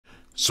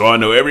So I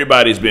know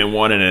everybody's been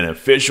wanting an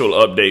official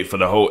update for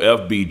the whole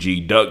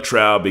FBG Duck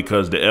Trial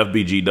because the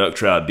FBG Duck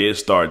Trial did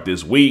start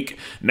this week.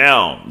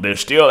 Now, they're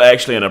still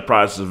actually in the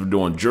process of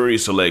doing jury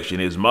selection.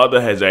 His mother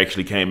has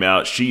actually came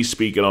out. She's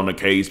speaking on the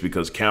case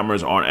because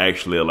cameras aren't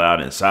actually allowed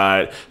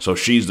inside. So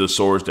she's the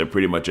source that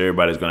pretty much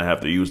everybody's going to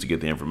have to use to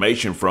get the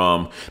information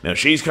from. Now,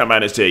 she's come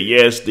out and said,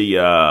 yes,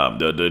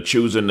 the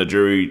choosing the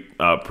jury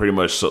pretty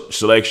much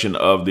selection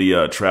of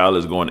the trial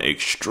is going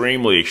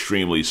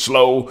extremely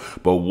slow.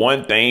 But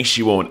one thing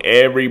she want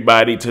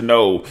everybody to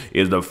know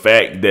is the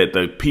fact that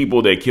the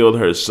people that killed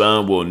her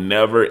son will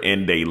never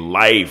in their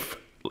life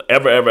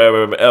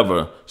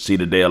ever see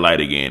the day of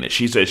light again. And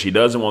she says she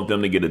doesn't want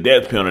them to get a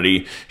death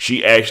penalty.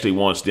 She actually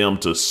wants them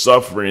to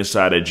suffer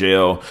inside of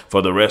jail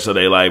for the rest of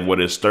their life,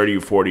 whether it's 30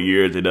 or 40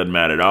 years, it doesn't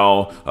matter at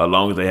all. As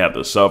long as they have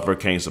to suffer,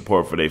 can't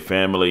support for their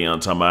family.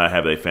 I'm talking about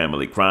have their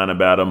family crying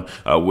about them,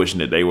 wishing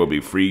that they will be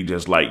free,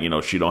 just like, you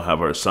know, she don't have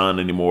her son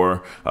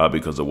anymore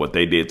because of what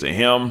they did to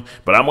him.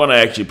 But I'm going to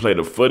actually play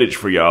the footage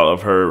for y'all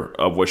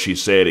of what she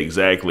said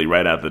exactly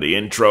right after the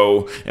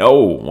intro.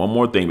 Oh, one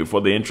more thing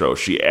before the intro.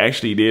 She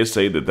actually did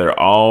say that they're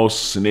all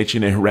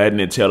snitching and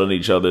ratting and telling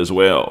each other as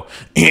well.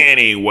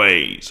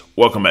 Anyways,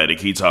 welcome back to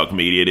Key Talk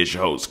Media. This is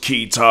your host,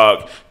 Key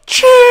Talk.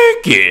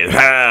 Check it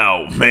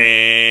out,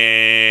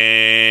 man.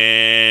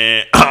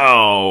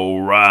 All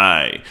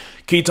right.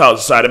 Key Talk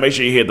Society, make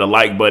sure you hit the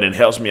like button. It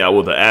helps me out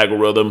with the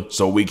algorithm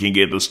so we can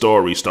get the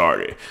story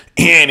started.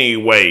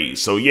 Anyway,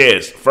 so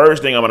yes,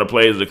 first thing I'm going to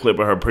play is a clip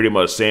of her pretty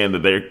much saying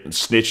that they're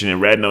snitching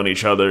and ratting on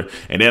each other.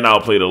 And then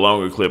I'll play the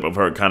longer clip of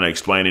her kind of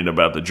explaining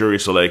about the jury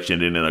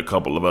selection and then a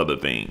couple of other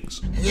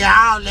things. Yeah,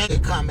 I'll let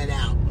it coming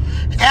out.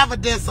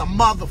 Evidence of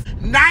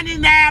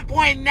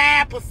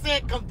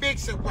 99.9%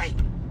 conviction rate.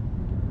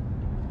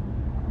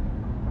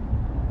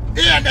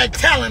 Then they're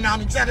telling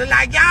on each other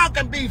like y'all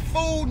can be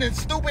fooled and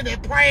stupid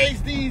and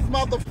praise these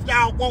motherfuckers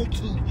y'all want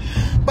to.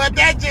 But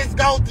that just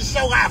goes to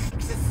show how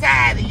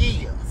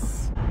society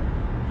is.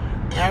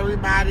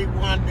 Everybody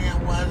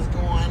wondering what's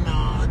going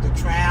on. The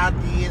trial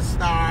did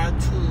start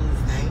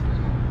Tuesday.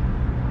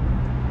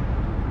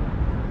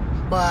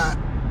 But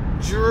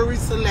jury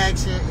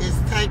selection is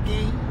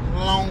taking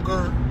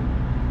longer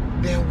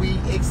than we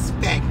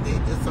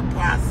expected. It's a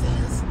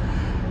process.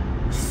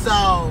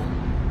 So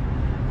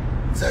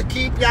to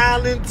keep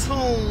y'all in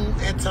tune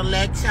and to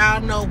let y'all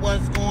know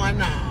what's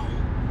going on.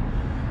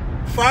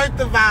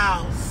 First of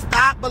all,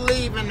 stop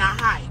believing the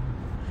hype.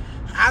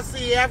 I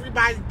see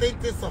everybody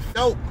think this a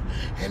joke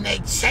and they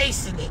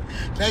chasing it.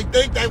 They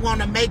think they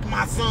want to make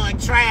my son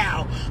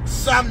trial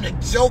something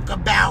to joke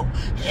about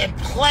and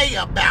play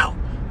about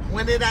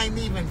when it ain't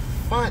even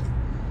funny.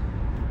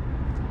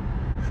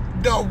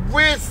 The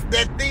risk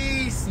that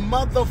these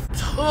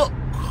motherfuckers took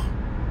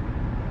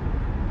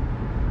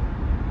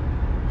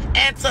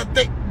and to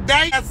think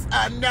they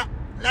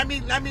let me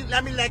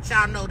let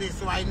y'all know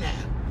this right now.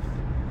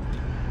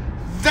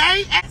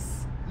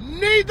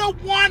 Neither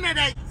one of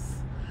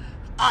these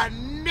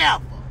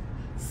never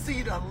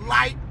see the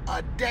light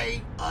of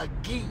day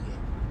again.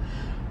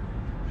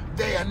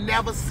 They'll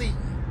never see it.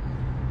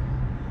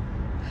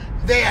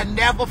 They'll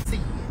never see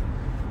it.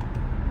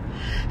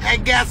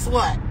 And guess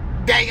what?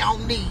 They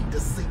don't need to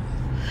see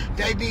it.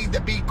 They need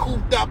to be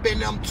cooped up in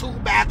them 2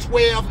 by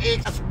 12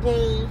 inch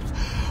rooms,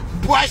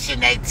 brushing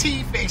their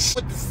teeth and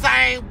with the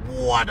same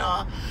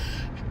water.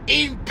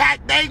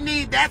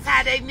 That's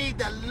how they need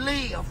to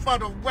live for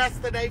the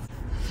rest of their.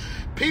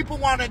 People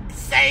want to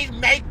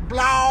make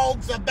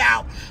blogs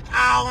about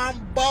how I'm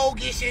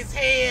bogus as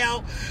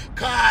hell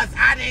because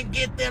I didn't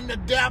get them the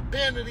death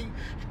penalty.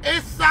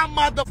 It's some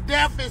other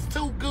death is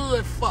too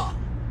good for.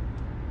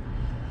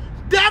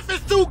 Death is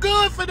too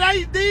good for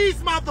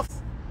these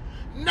motherfuckers.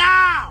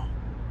 Now,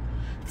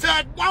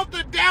 to want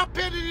the death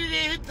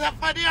penalty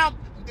for them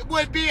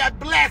would be a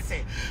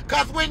blessing.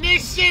 Because when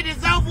this shit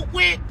is over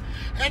with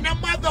and the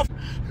mother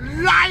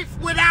life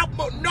without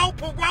no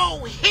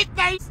parole hit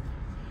they,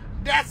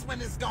 that's when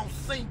it's going to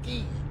sink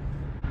in.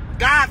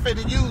 God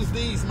finna use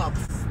these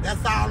mothers.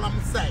 That's all I'm going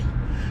to say.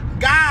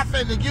 God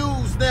finna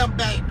use them,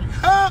 baby.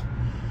 Huh?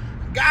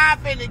 God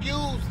finna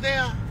use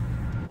them.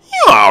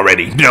 You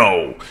already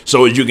know.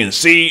 So as you can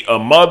see, a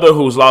mother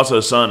who's lost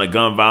her son to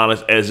gun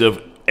violence, as if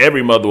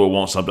every mother would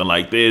want something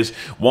like this,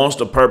 wants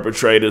the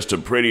perpetrators to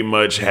pretty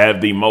much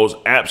have the most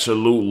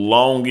absolute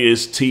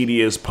longest,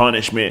 tedious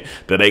punishment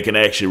that they can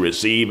actually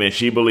receive. And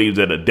she believes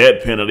that a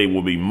death penalty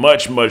will be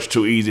much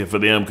too easy for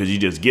them because you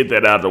just get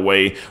that out of the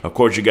way. Of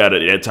course, you got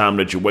it at time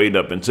that you wait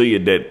up until your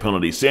death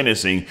penalty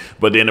sentencing.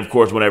 But then, of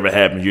course, whenever it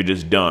happens, you're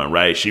just done,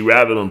 right? She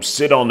rather them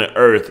sit on the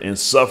earth and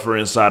suffer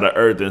inside of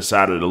earth,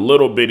 inside of the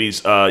little bitty,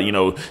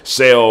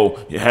 cell,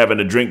 having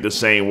to drink the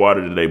same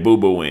water that they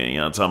boo-boo in. You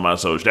know what I'm talking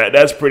about? So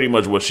that's pretty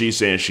much what she's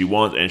saying she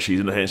wants, and she's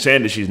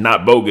saying that she's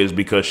not bogus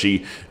because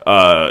she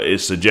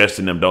is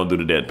suggesting them don't do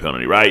the death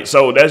penalty, right?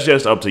 So that's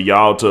just up to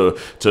y'all to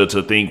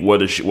think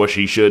what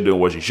she should do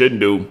and what she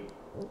shouldn't do.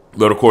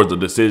 But of course, the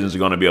decisions are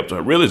going to be up to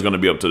her. Really, it's going to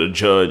be up to the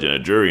judge and the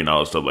jury and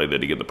all stuff like that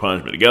to get the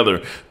punishment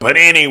together. But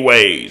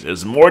anyways,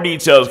 as more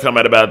details come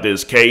out about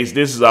this case,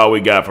 this is all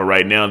we got for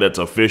right now. That's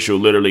official,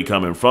 literally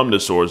coming from the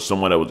source,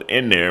 someone that was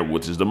in there,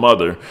 which is the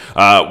mother.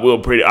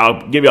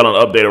 I'll give y'all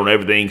an update on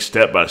everything,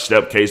 step by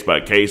step, case by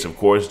case, of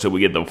course, until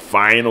we get the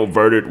final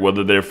verdict,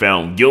 whether they're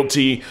found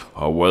guilty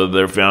or whether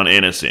they're found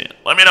innocent.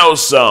 Let me know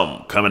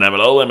some. Comment down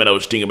below. Let me know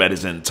what you think about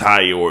this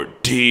entire ordeal.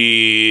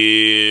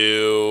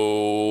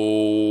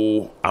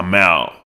 I'm out.